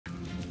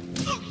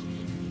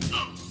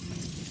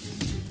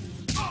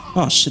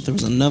Oh shit, there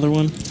was another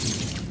one.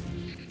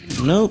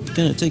 Nope,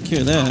 gonna take care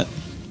of that.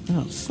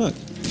 Oh fuck.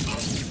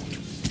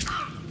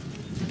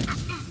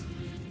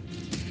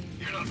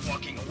 You're not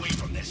walking away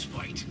from this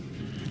fight.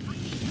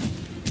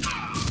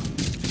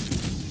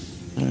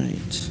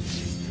 Alright.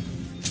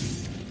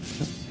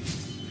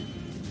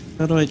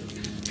 How do I...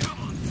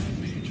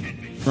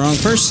 Wrong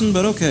person,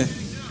 but okay.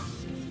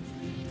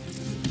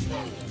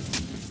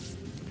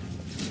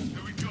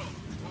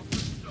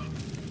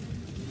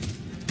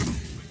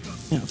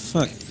 Yeah,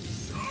 fuck.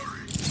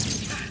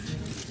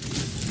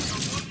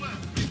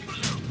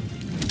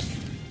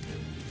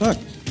 Fuck.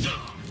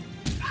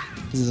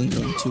 This isn't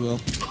going too well.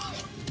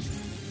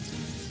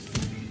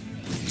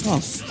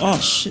 Oh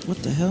shit, what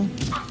the hell?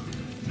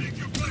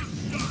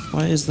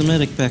 Why is the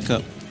medic back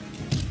up?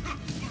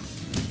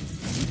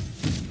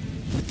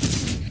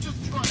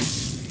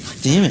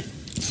 Damn it.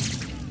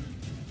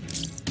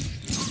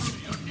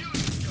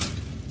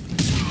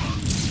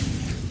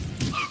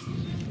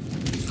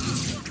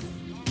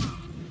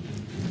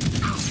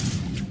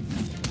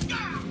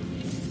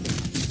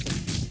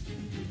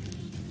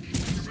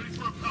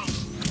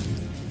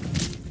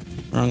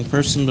 Wrong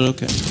person, but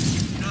okay.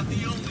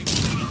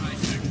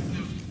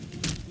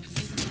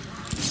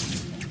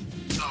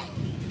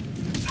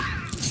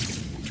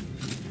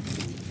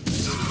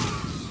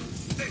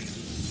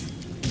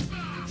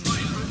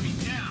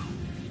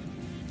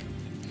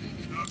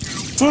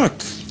 Fuck!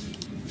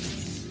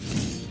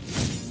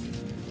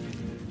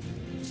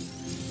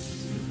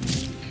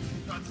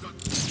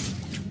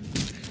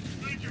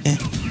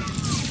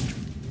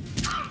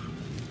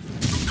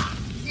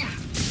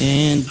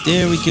 And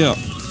there we go.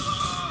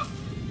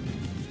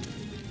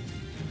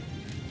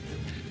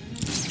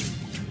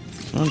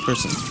 Wrong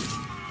person.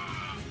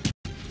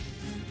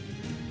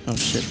 Oh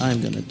shit,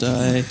 I'm gonna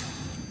die.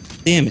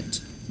 Damn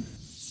it.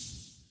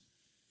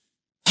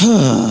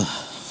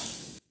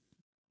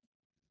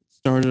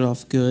 Started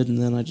off good, and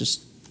then I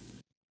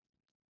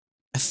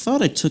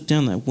thought I took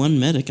down that one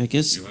medic. I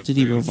guess, did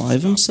he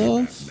revive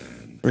himself?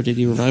 Or did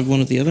he revive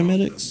one of the other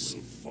medics?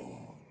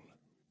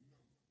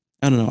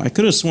 I don't know. I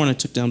could have sworn I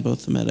took down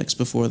both the medics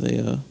before they,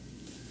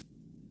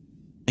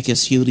 I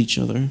guess, healed each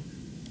other.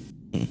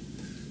 It's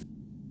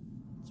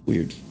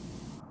weird.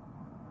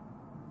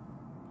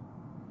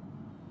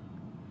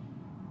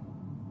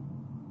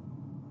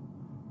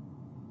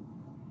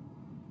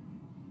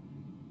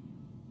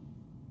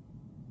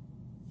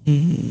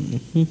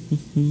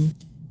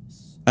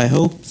 I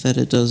hope that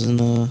it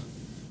doesn't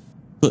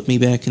put me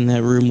back in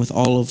that room with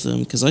all of them,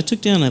 because I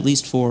took down at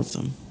least 4 of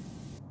them.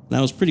 And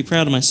I was pretty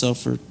proud of myself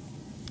for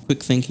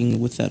quick thinking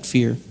with that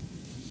fear.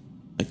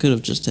 I could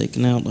have just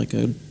taken out like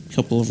a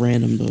couple of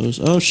random bows.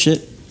 Oh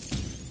shit.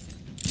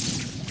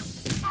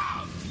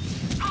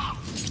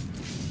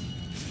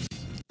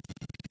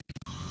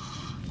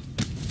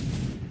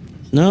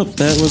 Nope,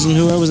 that wasn't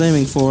who I was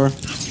aiming for.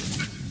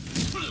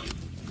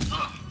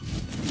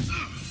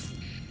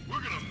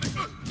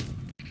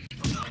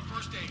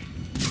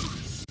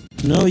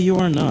 No, you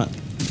are not.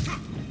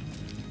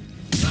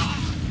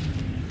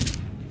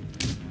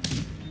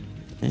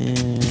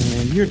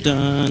 And you're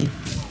done.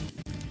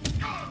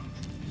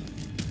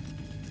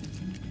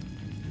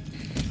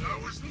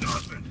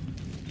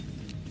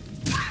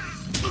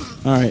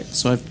 Alright,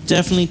 so I've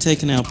definitely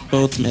taken out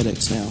both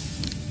medics now.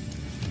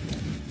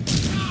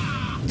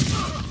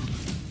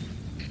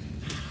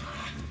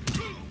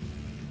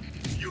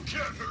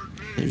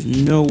 There's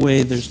no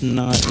way there's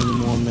not any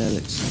more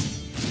medics.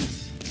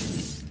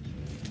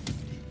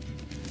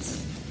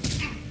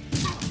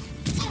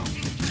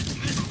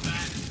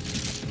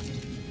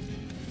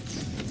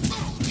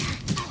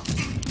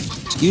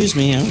 Excuse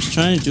me, I was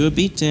trying to do a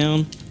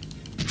beatdown.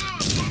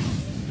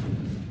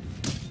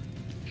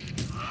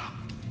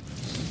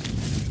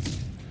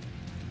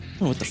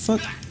 Oh, what the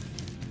fuck?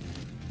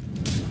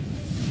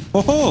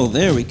 Oh,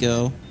 there we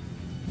go.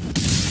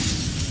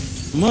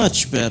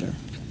 Much better.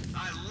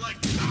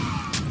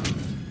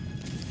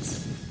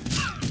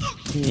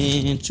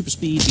 And super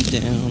speed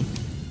beatdown.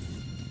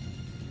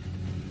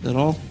 Is that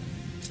all?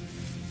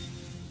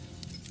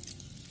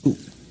 Ooh.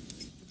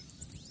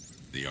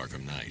 The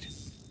Arkham Knight.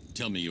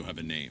 Tell me you have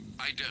a name.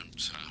 I don't,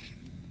 sir.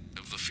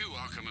 Of the few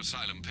Arkham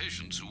Asylum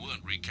patients who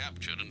weren't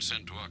recaptured and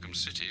sent to Arkham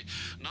City,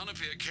 none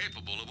appear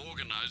capable of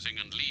organizing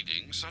and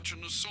leading such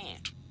an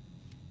assault.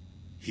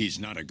 He's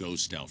not a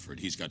ghost, Alfred.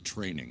 He's got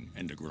training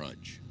and a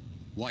grudge.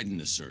 Widen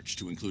the search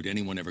to include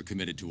anyone ever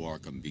committed to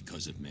Arkham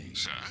because of me.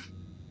 Sir?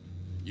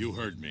 You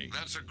heard me.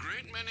 That's a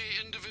great many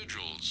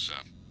individuals, sir.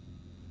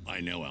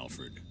 I know,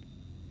 Alfred.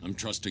 I'm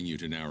trusting you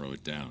to narrow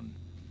it down.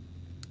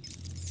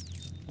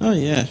 Oh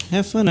yeah,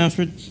 have fun,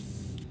 Alfred.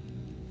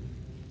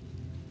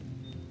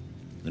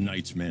 The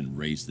Knight's men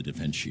raised the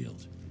defense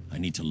shield. I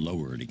need to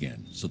lower it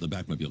again, so the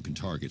Batmobile can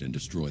target and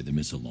destroy the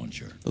missile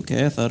launcher.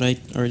 Okay, I thought I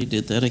already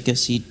did that. I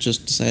guess he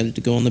just decided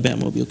to go on the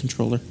Batmobile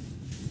controller.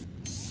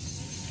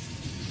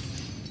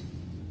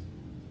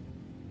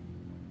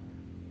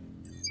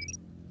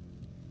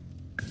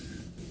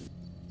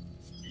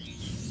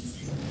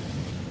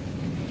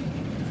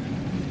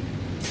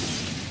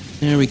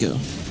 There we go.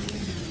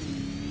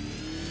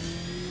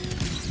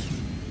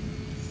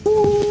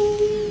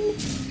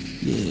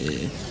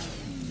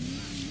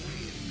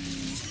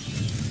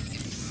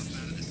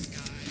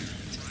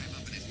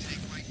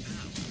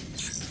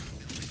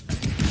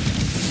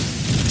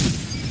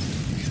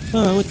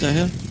 Oh, what the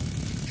hell?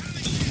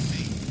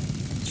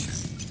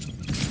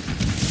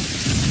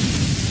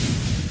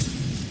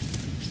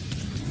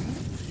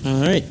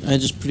 Alright, I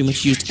just pretty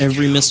much used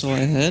every missile I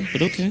had,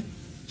 but okay.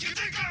 You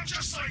think I'm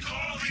just like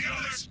all the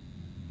others?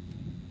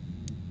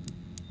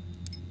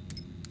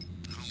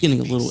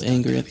 Getting a little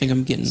angry. I think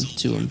I'm getting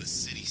to him.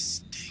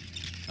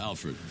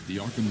 Alfred, the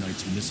Arkham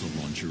Knight's missile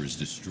launcher is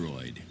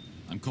destroyed.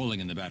 I'm calling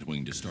in the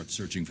Batwing to start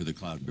searching for the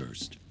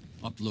cloudburst.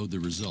 Upload the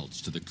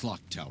results to the clock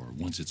tower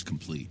once it's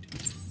complete.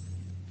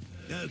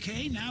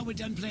 Okay, now we're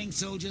done playing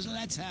soldiers,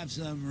 let's have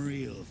some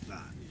real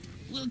fun.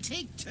 We'll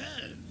take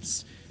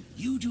turns.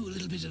 You do a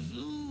little bit of,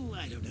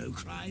 I don't know,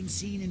 crime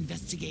scene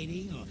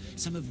investigating, or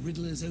some of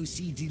Riddler's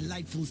OC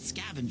delightful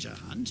scavenger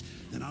hunt,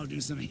 then I'll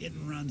do some hit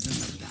and runs in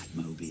the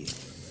Batmobile.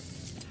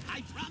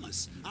 I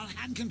promise, I'll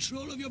hand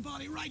control of your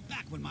body right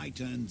back when my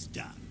turn's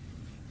done.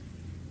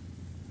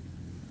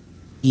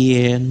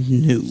 Yeah,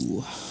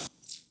 no.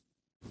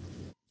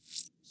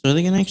 So are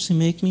they gonna actually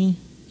make me?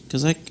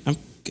 Because I kind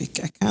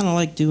of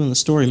like doing the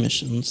story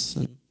missions.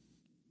 And the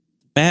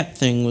Bat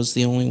thing was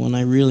the only one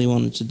I really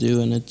wanted to do,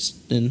 and it's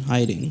in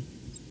hiding.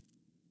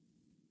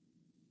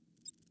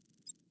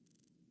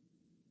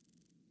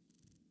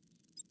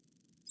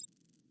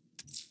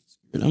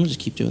 I'm gonna just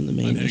keep doing the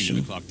main I'm heading to mission.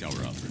 the clock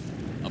tower, Alfred.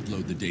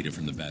 Upload the data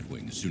from the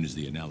Batwing as soon as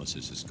the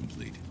analysis is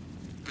complete.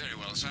 Very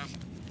well, sir.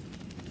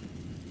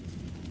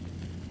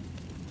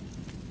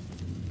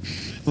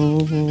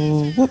 Oh,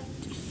 whoop.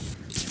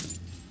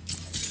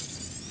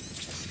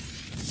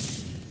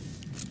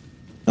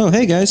 Oh,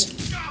 hey guys.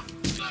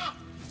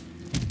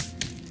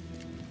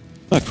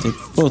 Fuck, they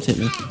both hit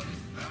me.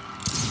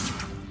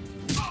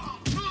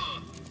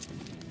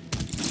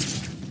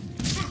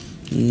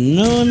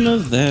 None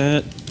of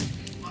that.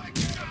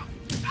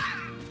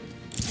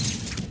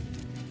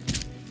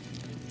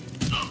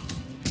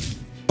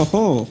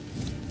 Oh.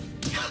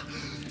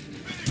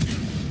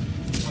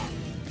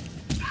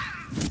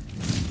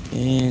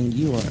 And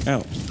you are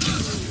out.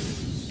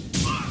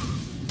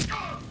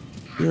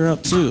 You're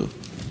out too.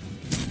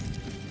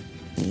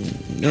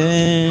 And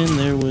then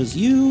there was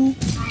you,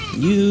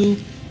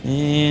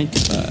 and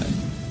goodbye.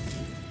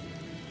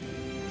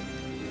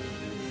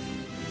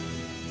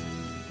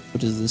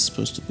 What is this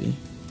supposed to be?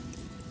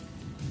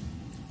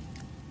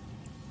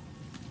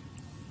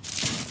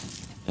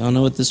 I don't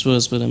know what this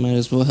was, but I might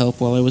as well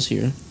help while I was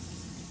here.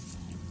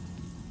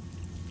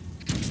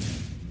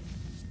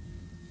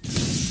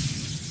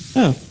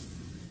 Oh.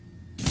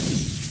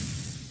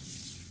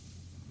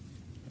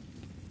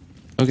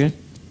 Okay.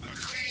 A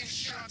clean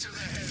shot to the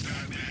head,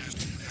 Batman.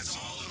 That's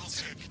all it'll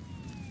take.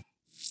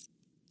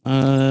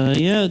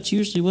 Yeah, it's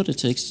usually what it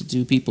takes to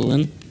do people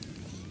in.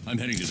 I'm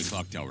heading to the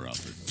clock tower,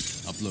 Alfred.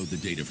 Upload the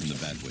data from the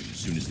Batwing as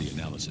soon as the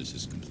analysis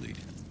is complete.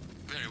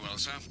 Very well,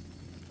 sir.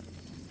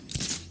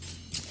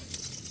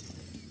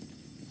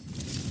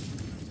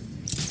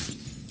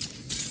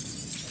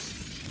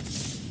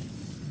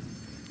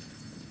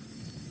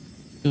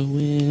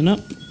 Going up,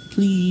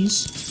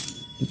 please.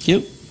 Thank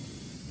you.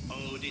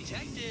 Oh,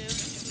 detective,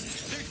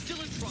 there's still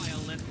a trial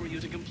left for you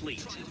to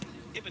complete.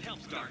 If it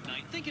helps, Dark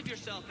Knight, think of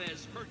yourself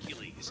as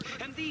Hercules,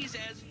 and these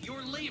as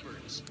your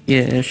labors.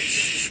 Yeah,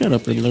 shut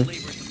up, Riddler.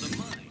 Labors of the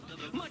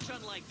mind, much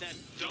unlike that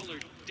duller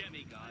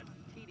demigod,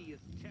 tedious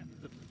test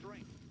of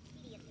strength.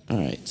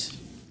 Alright.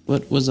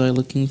 What was I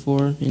looking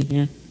for in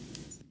here?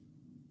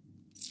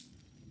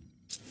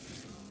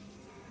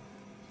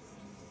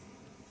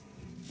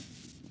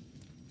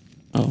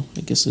 Oh,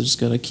 I guess I just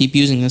gotta keep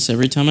using this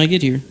every time I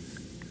get here.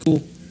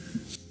 Cool.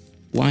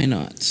 Why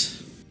not?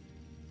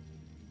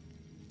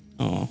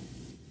 Oh.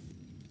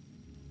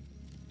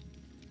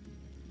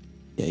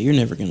 Yeah, you're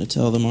never gonna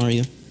tell them, are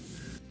you?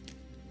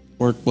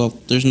 Or, well,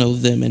 there's no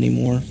them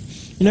anymore.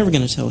 You're never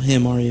gonna tell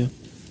him, are you?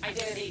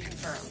 Identity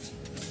confirmed.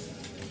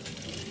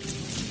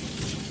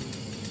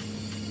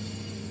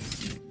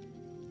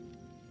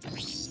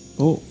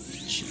 Oh,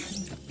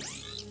 shit.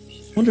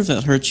 Wonder if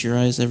that hurts your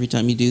eyes every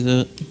time you do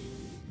that.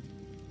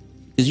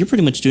 Because you're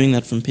pretty much doing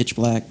that from pitch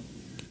black.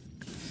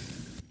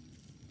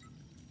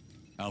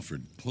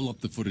 Alfred, pull up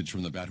the footage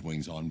from the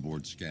Batwing's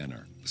onboard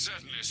scanner.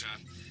 Certainly, sir.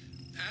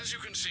 As you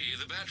can see,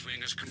 the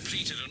Batwing has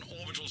completed an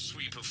orbital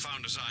sweep of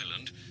Founders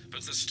Island,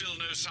 but there's still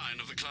no sign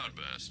of the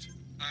cloudburst.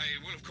 I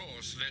will, of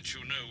course, let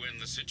you know when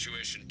the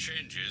situation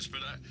changes,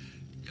 but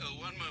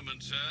one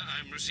moment, sir.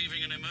 I'm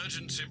receiving an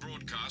emergency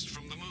broadcast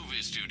from the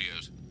movie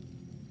studios.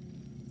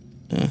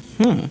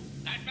 Uh-huh.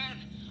 Batman,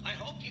 I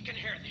hope you can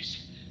hear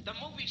this. The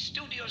movie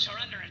studios are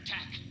under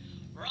attack.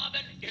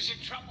 Robin is in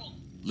trouble.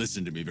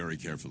 Listen to me very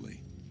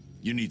carefully.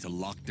 You need to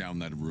lock down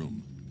that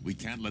room. We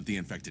can't let the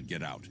infected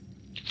get out.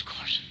 Of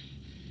course.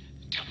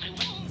 Tell me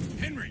when.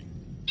 Henry!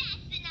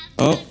 That's enough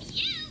Oh. of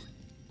you.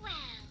 Well,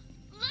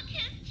 look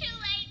who's too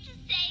late to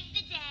save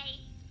the day.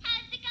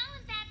 How's it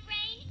going,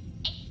 Batbrain?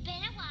 It's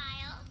been a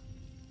while.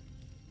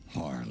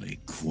 Harley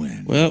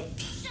Quinn. Well,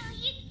 So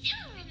you do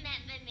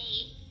remember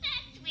me.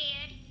 That's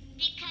weird,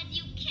 because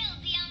you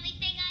killed the only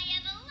thing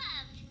I ever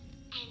loved.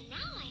 And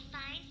now I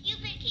find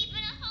you've been keeping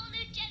a whole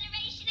new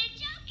generation of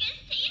jokers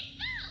to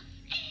yourself.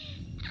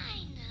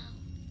 I know.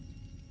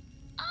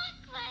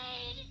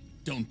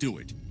 Don't do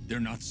it. They're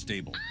not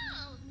stable.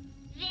 Oh,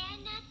 they're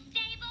not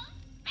stable?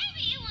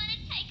 Maybe you want to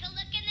take a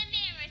look in the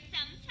mirror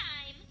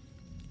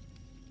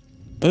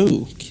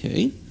sometime.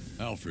 Okay.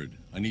 Alfred,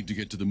 I need to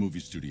get to the movie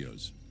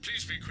studios.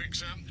 Please be quick,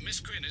 sir. Miss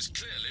Quinn is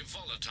clearly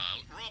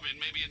volatile. Robin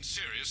may be in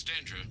serious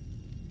danger.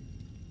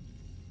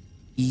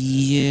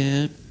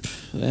 Yep,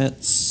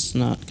 that's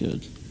not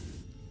good.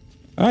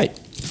 Alright.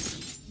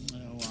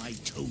 Oh, I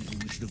told you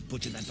we should have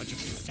butchered that bunch of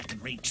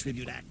second-rate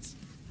tribute acts.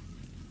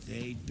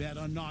 They'd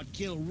better not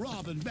kill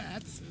Robin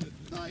Bats.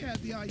 I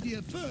had the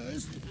idea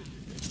first.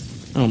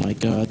 Oh my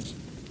god.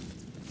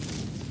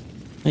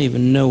 I don't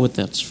even know what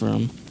that's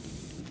from.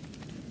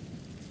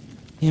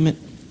 Damn it.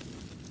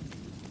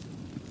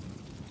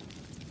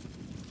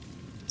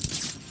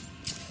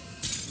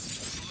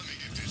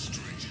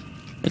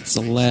 That's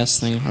the last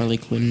thing Harley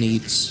Quinn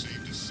needs.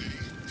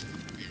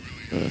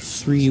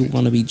 3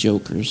 wannabe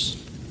Jokers.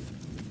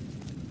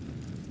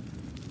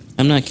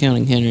 I'm not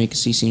counting Henry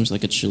because he seems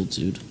like a chill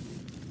dude.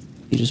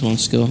 He just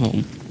wants to go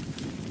home.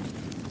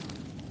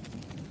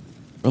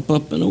 Up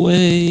and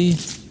away.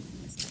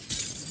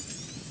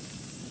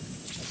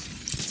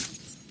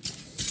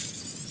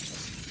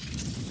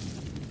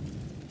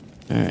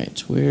 Alright,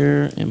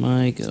 where am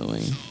I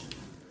going? You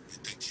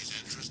think she's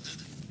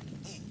interested?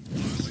 Oh,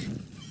 really?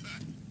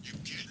 You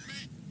kidding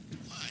me?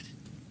 What?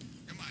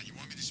 Come on, you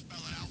want me to spell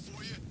it out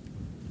for you?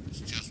 It's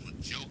just with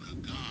Joker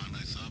gone,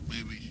 I thought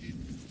maybe she'd...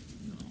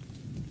 No.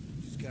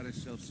 She's got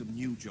herself some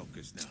new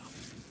Jokers now.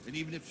 And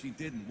even if she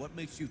didn't, what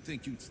makes you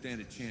think you'd stand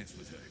a chance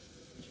with her?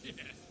 Yeah.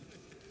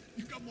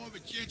 You got more of a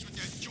chance with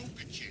that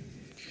Joker chick.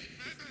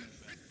 Batman!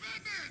 It's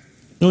Batman!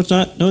 No, it's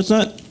not. No, it's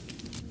not.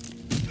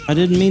 I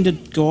didn't mean to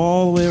go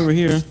all the way over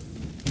here.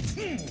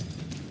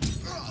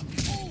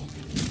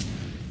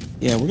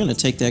 Yeah, we're gonna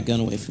take that gun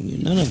away from you.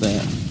 None of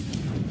that.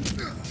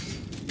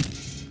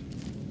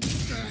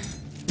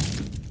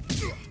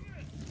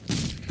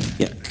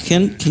 Yeah,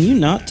 can you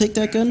not take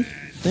that gun?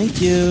 Thank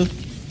you.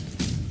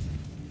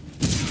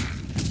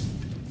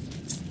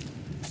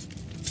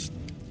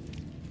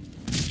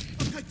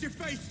 I'll cut your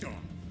face off!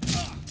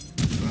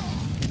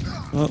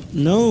 Oh,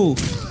 no.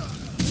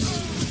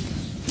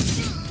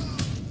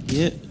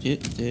 Yeah,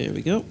 there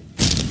we go.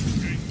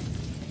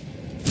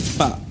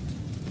 Pop.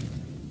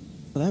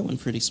 Well, that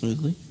went pretty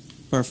smoothly.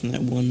 Apart from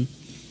that one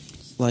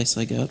slice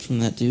I got from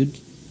that dude.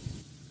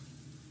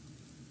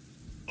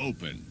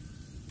 Open.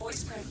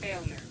 Voice print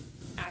failure.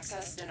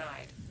 Access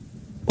denied.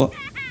 What?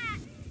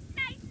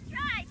 Nice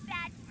try,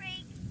 Bat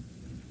Freak.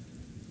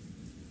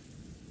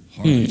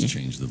 Harley's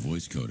changed the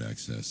voice code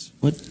access.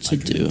 What to I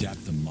could do?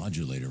 adapt the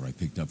modulator I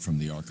picked up from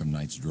the Arkham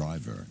Knight's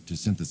driver to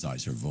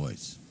synthesize her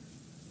voice.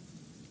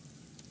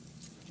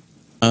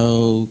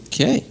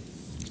 Okay.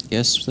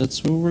 Guess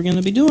that's what we're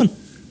gonna be doing.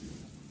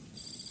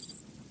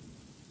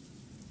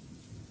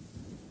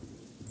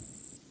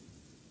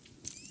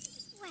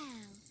 Well,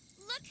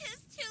 look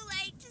who's too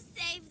late to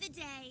save the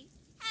day.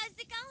 How's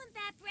it going,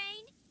 Bat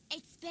Brain?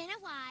 It's been a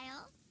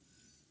while.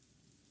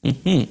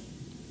 Mm-hmm.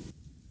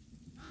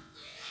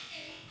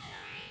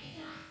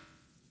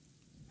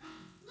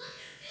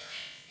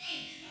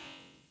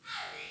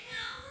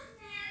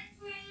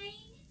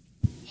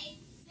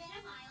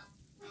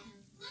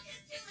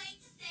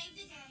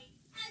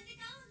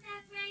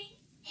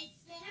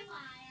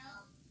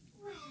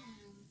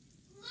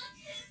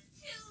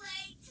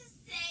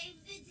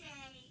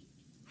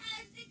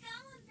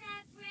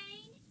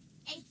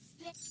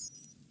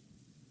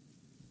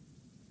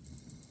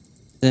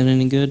 That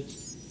any good?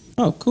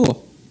 Oh,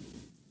 cool.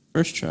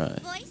 First try.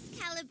 Voice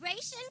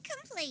calibration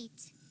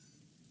complete.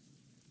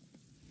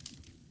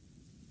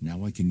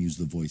 Now I can use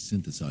the voice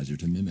synthesizer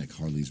to mimic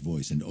Harley's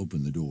voice and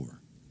open the door.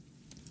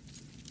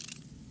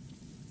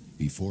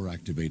 Before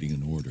activating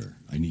an order,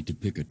 I need to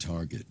pick a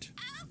target.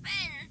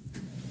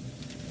 Open!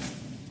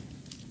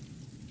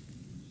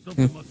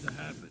 Something must have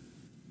happened.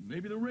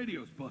 Maybe the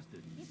radio's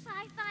busted. If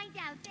I find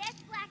out they're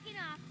slacking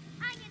off,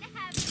 I'm gonna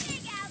have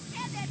Big Al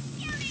tear their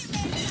beauty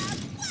rings off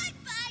one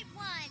by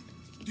one.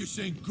 This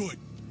ain't good.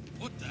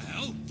 What the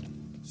hell?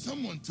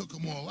 Someone took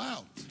them all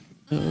out.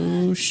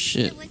 Oh,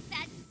 shit. It was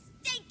that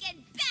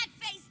stinking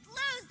bat-faced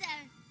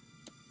loser.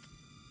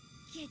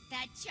 Get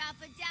that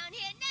chopper down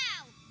here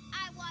now.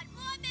 I want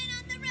more men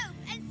on the roof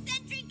and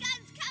sentry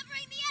guns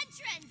covering the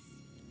entrance.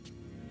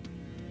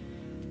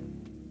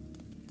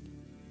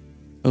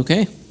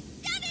 Okay.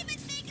 Don't even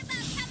think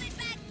about coming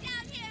back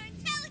down here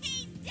until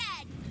he's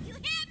dead. You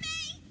hear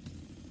me?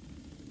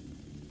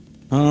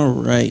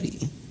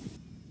 Alrighty.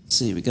 Let's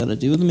see, we gotta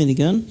do with the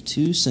minigun.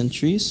 2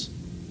 sentries.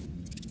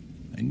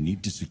 I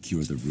need to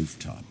secure the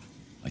rooftop.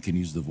 I can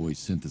use the voice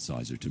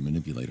synthesizer to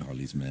manipulate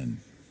Harley's men.